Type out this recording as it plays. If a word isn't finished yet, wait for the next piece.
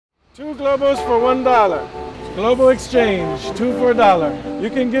2 Globos for $1. Globo exchange, 2 for $1.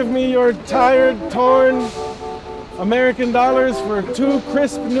 You can give me your tired, torn American dollars for 2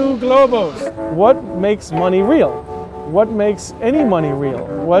 crisp new Globos. What makes money real? What makes any money real?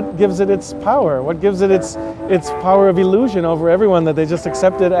 What gives it its power? What gives it its power of illusion over everyone that they just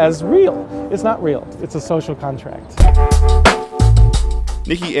accept it as real? It's not real. It's a social contract.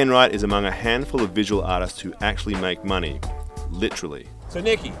 Nicky Enright is among a handful of visual artists who actually make money, literally. So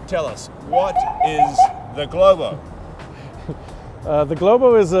Nicky, tell us, what is the Globo? The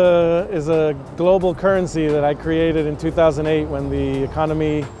Globo is a global currency that I created in 2008 when the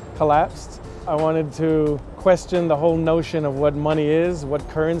economy collapsed. I wanted to question the whole notion of what money is, what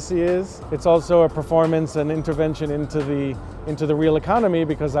currency is. It's also a performance and intervention into the real economy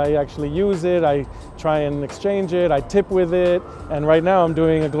because I actually use it, I try and exchange it, I tip with it, and right now I'm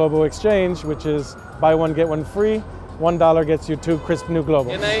doing a Globo exchange, which is buy one, get one free. $1 gets you 2 crisp new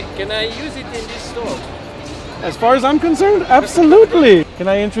Globos. Can I use it in this store? As far as I'm concerned, absolutely. Can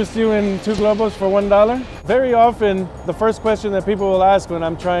I interest you in 2 Globos for $1? Very often, the first question that people will ask when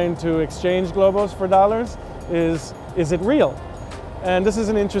I'm trying to exchange Globos for dollars is it real? And this is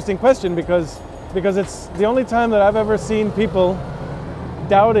an interesting question because it's the only time that I've ever seen people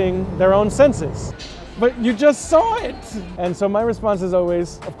doubting their own senses. But you just saw it! And so my response is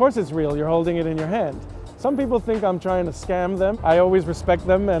always, of course it's real, you're holding it in your hand. Some people think I'm trying to scam them. I always respect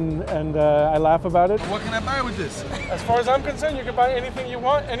them and I laugh about it. What can I buy with this? As far as I'm concerned, you can buy anything you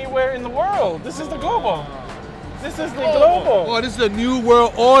want anywhere in the world. This is the Globo. This is the Globo. Oh, this is the new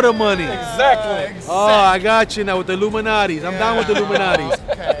world order money. Exactly. Oh, I got you now with the Illuminatis. I'm down with the Illuminatis.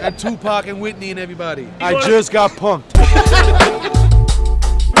 Okay. And Tupac and Whitney and everybody. I just got punked.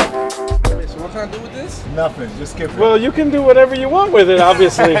 So what can I do with this? Nothing, just skip it. Well, you can do whatever you want with it,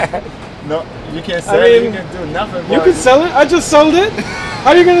 obviously. No, you can't sell it, you can do nothing. You can sell it, I just sold it. How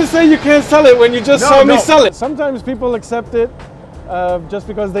are you going to say you can't sell it when you just saw me sell it? Sometimes people accept it just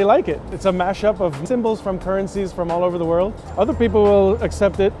because they like it. It's a mashup of symbols from currencies from all over the world. Other people will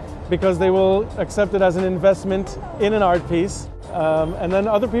accept it because they will accept it as an investment in an art piece. And then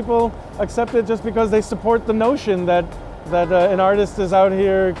other people accept it just because they support the notion that an artist is out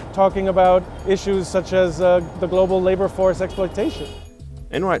here talking about issues such as the global labor force exploitation.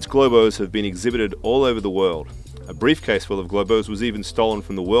 Enright's Globos have been exhibited all over the world. A briefcase full of Globos was even stolen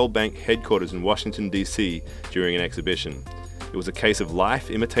from the World Bank headquarters in Washington, D.C. during an exhibition. It was a case of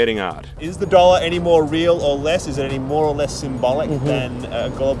life imitating art. Is the dollar any more real or less? Is it any more or less symbolic than a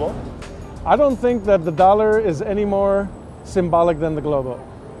Globo? I don't think that the dollar is any more symbolic than the Globo.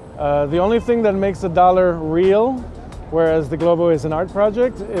 The only thing that makes the dollar real, whereas the Globo is an art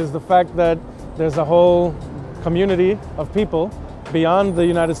project, is the fact that there's a whole community of people beyond the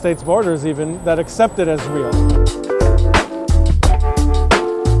United States borders even, that accept it as real.